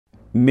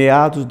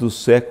Meados do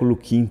século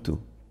V,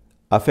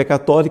 a fé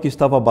católica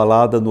estava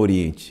abalada no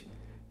Oriente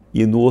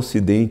e no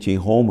Ocidente, em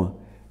Roma,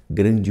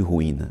 grande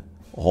ruína.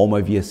 Roma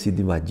havia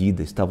sido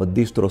invadida, estava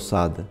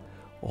destroçada.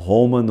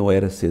 Roma não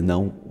era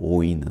senão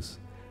ruínas,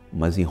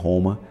 mas em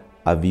Roma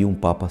havia um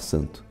Papa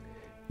Santo.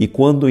 E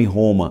quando em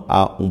Roma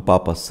há um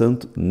Papa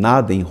Santo,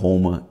 nada em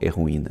Roma é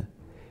ruína.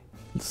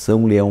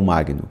 São Leão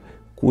Magno,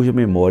 cuja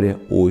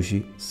memória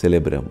hoje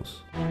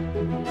celebramos.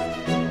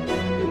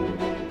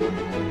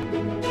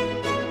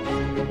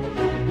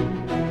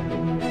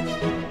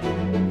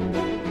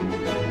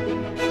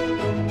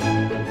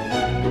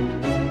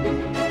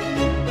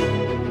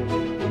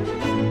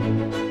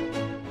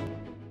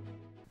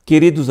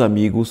 Queridos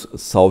amigos,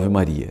 salve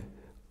Maria!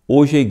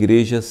 Hoje a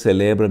Igreja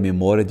celebra a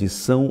memória de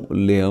São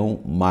Leão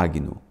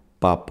Magno,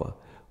 Papa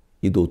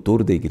e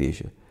doutor da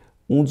Igreja,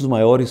 um dos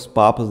maiores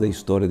papas da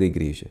história da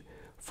Igreja.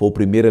 Foi o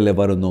primeiro a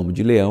levar o nome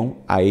de Leão,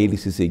 a ele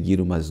se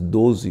seguiram mais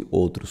 12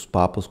 outros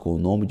papas com o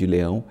nome de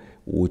Leão,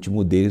 o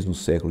último deles no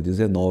século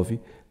XIX,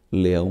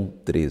 Leão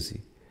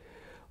XIII.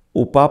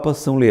 O Papa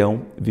São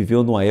Leão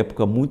viveu numa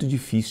época muito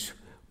difícil,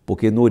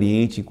 porque no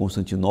Oriente, em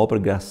Constantinopla,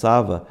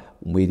 graçava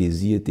uma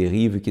heresia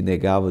terrível que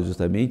negava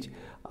justamente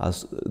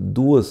as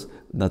duas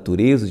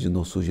naturezas de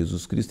nosso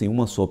Jesus Cristo em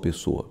uma só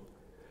pessoa.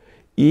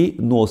 E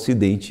no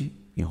Ocidente,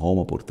 em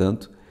Roma,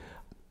 portanto,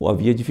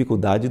 havia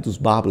dificuldade dos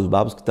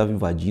bárbaros que estavam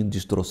invadindo,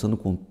 destroçando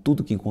com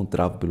tudo que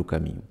encontravam pelo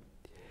caminho.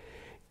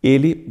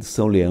 Ele,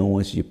 São Leão,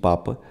 antes de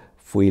Papa,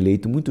 foi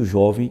eleito muito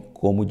jovem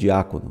como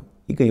diácono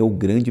e ganhou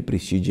grande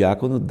prestígio,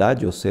 diácono da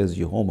Diocese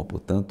de Roma,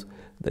 portanto,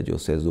 da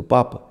Diocese do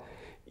Papa.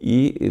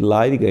 E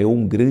lá ele ganhou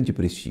um grande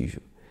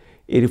prestígio.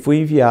 Ele foi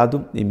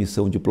enviado em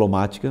missão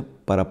diplomática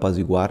para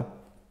apaziguar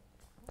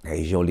a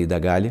região ali da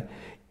Gália,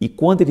 e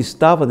quando ele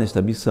estava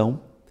nesta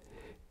missão,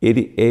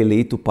 ele é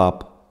eleito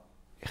Papa,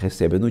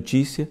 recebe a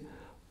notícia,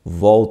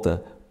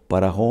 volta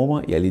para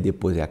Roma e ali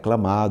depois é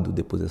aclamado,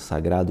 depois é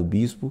sagrado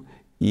bispo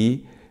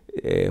e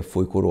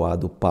foi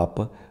coroado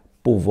Papa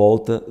por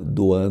volta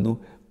do ano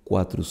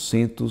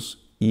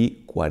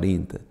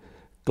 440.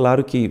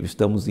 Claro que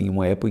estamos em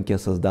uma época em que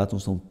essas datas não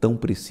são tão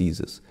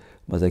precisas,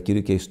 mas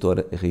aquilo que a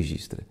história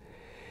registra.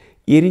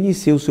 E ele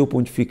inicia o seu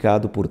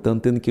pontificado,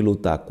 portanto, tendo que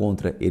lutar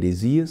contra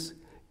heresias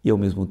e, ao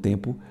mesmo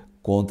tempo,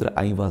 contra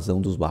a invasão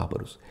dos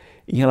bárbaros.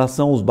 Em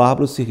relação aos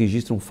bárbaros, se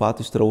registra um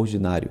fato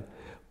extraordinário,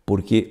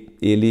 porque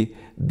ele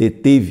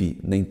deteve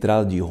na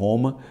entrada de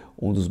Roma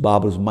um dos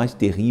bárbaros mais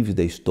terríveis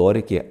da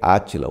história, que é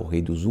Átila, o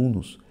rei dos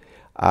Hunos.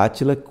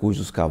 Átila,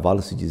 cujos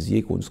cavalos se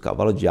dizia que quando os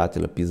cavalos de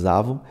Átila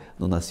pisavam,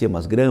 não nascia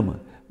mais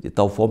grama. De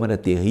tal forma era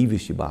terrível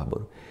este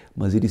bárbaro,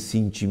 mas ele se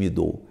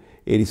intimidou,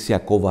 ele se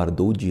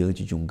acovardou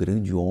diante de um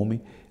grande homem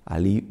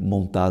ali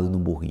montado num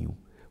burrinho.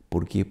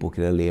 Por quê?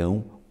 Porque era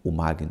Leão, o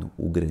Magno,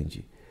 o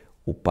grande.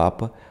 O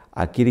Papa,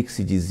 aquele que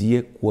se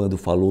dizia quando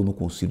falou no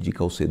concílio de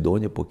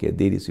Calcedônia, porque é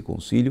dele esse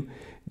concílio,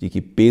 de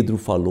que Pedro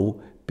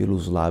falou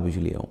pelos lábios de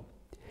Leão.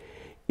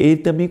 Ele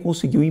também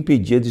conseguiu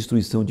impedir a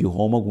destruição de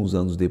Roma alguns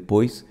anos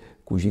depois,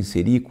 com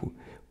Genserico,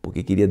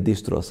 porque queria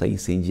destroçar e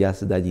incendiar a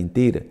cidade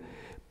inteira.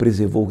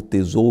 Preservou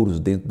tesouros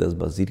dentro das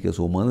basílicas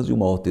romanas e o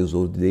maior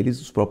tesouro deles,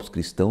 os próprios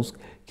cristãos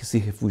que se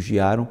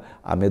refugiaram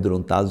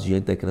amedrontados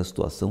diante daquela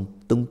situação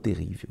tão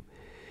terrível.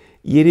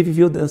 E ele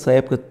viveu nessa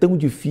época tão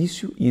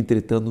difícil e,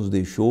 entretanto, nos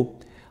deixou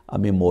a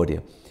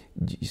memória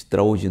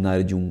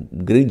extraordinária de um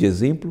grande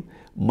exemplo,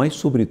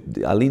 mas,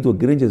 além do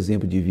grande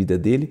exemplo de vida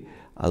dele,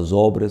 as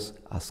obras,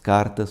 as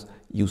cartas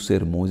e os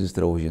sermões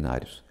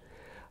extraordinários.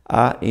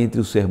 Há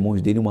entre os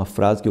sermões dele uma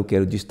frase que eu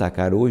quero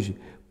destacar hoje,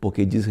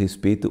 porque diz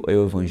respeito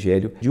ao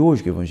Evangelho de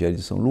hoje, que é o Evangelho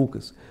de São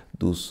Lucas,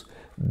 dos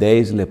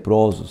 10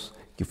 leprosos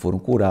que foram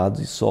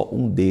curados e só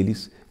um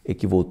deles é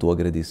que voltou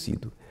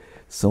agradecido.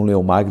 São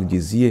Leão Magno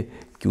dizia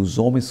que os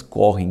homens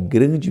correm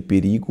grande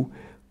perigo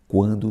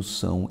quando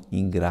são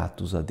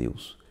ingratos a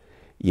Deus.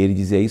 E ele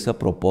dizia isso a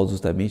propósito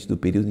justamente do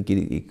período em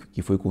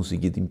que foi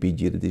conseguido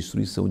impedir a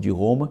destruição de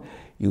Roma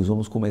e os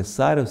homens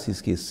começaram a se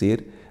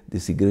esquecer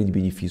desse grande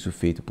benefício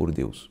feito por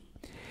Deus.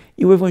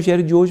 E o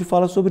Evangelho de hoje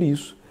fala sobre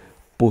isso,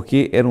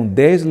 porque eram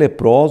 10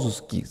 leprosos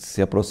que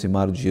se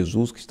aproximaram de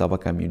Jesus, que estava a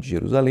caminho de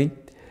Jerusalém,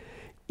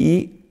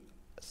 e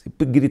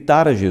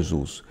gritaram a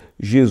Jesus: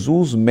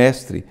 Jesus,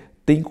 Mestre,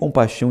 tem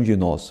compaixão de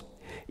nós.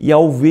 E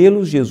ao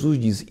vê-los, Jesus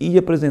diz: ide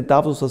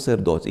apresentar-vos aos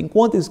sacerdotes.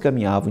 Enquanto eles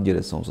caminhavam em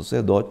direção ao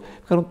sacerdote,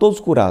 ficaram todos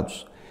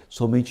curados.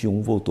 Somente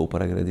um voltou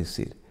para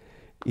agradecer.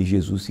 E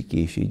Jesus se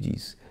queixa e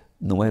diz: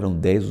 não eram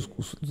 10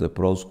 os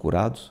leprosos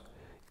curados?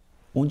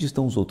 Onde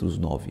estão os outros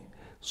 9?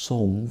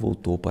 Só um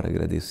voltou para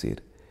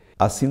agradecer.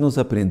 Assim nós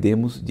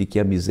aprendemos de que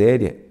a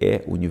miséria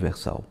é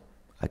universal,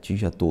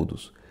 atinge a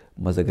todos,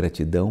 mas a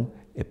gratidão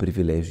é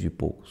privilégio de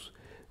poucos.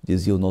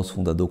 Dizia o nosso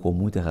fundador com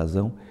muita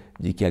razão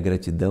de que a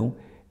gratidão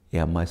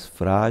é a mais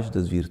frágil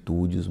das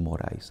virtudes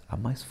morais, a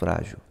mais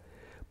frágil,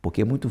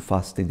 porque é muito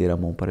fácil estender a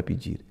mão para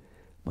pedir,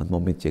 mas no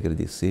momento de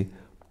agradecer,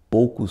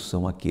 poucos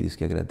são aqueles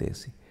que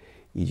agradecem.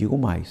 E digo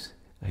mais,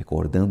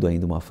 recordando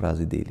ainda uma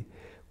frase dele: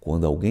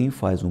 quando alguém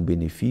faz um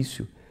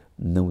benefício,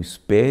 não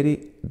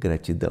espere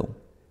gratidão,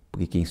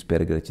 porque quem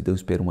espera gratidão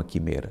espera uma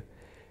quimera.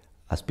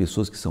 As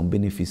pessoas que são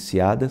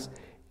beneficiadas,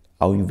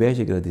 ao invés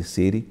de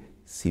agradecerem,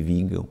 se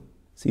vingam,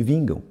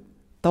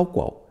 tal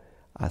qual.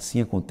 Assim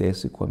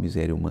acontece com a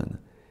miséria humana,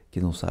 que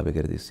não sabe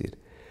agradecer.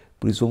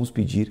 Por isso vamos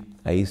pedir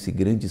a esse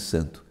grande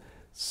santo,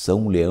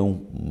 São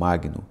Leão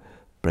Magno,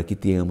 para que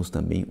tenhamos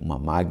também uma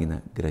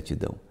magna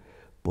gratidão,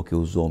 porque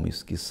os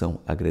homens que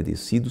são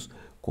agradecidos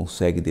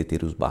conseguem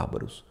deter os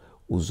bárbaros.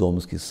 Os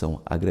homens que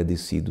são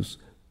agradecidos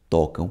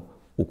tocam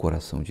o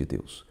coração de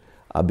Deus.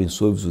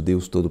 Abençoe-vos o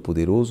Deus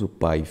Todo-Poderoso,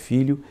 Pai,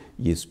 Filho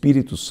e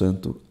Espírito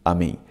Santo.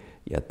 Amém.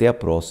 E até a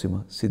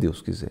próxima, se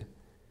Deus quiser.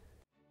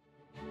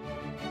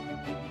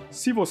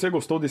 Se você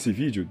gostou desse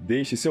vídeo,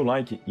 deixe seu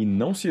like e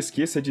não se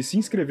esqueça de se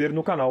inscrever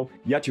no canal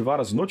e ativar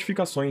as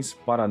notificações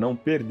para não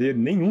perder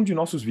nenhum de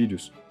nossos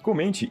vídeos.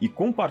 Comente e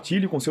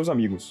compartilhe com seus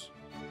amigos.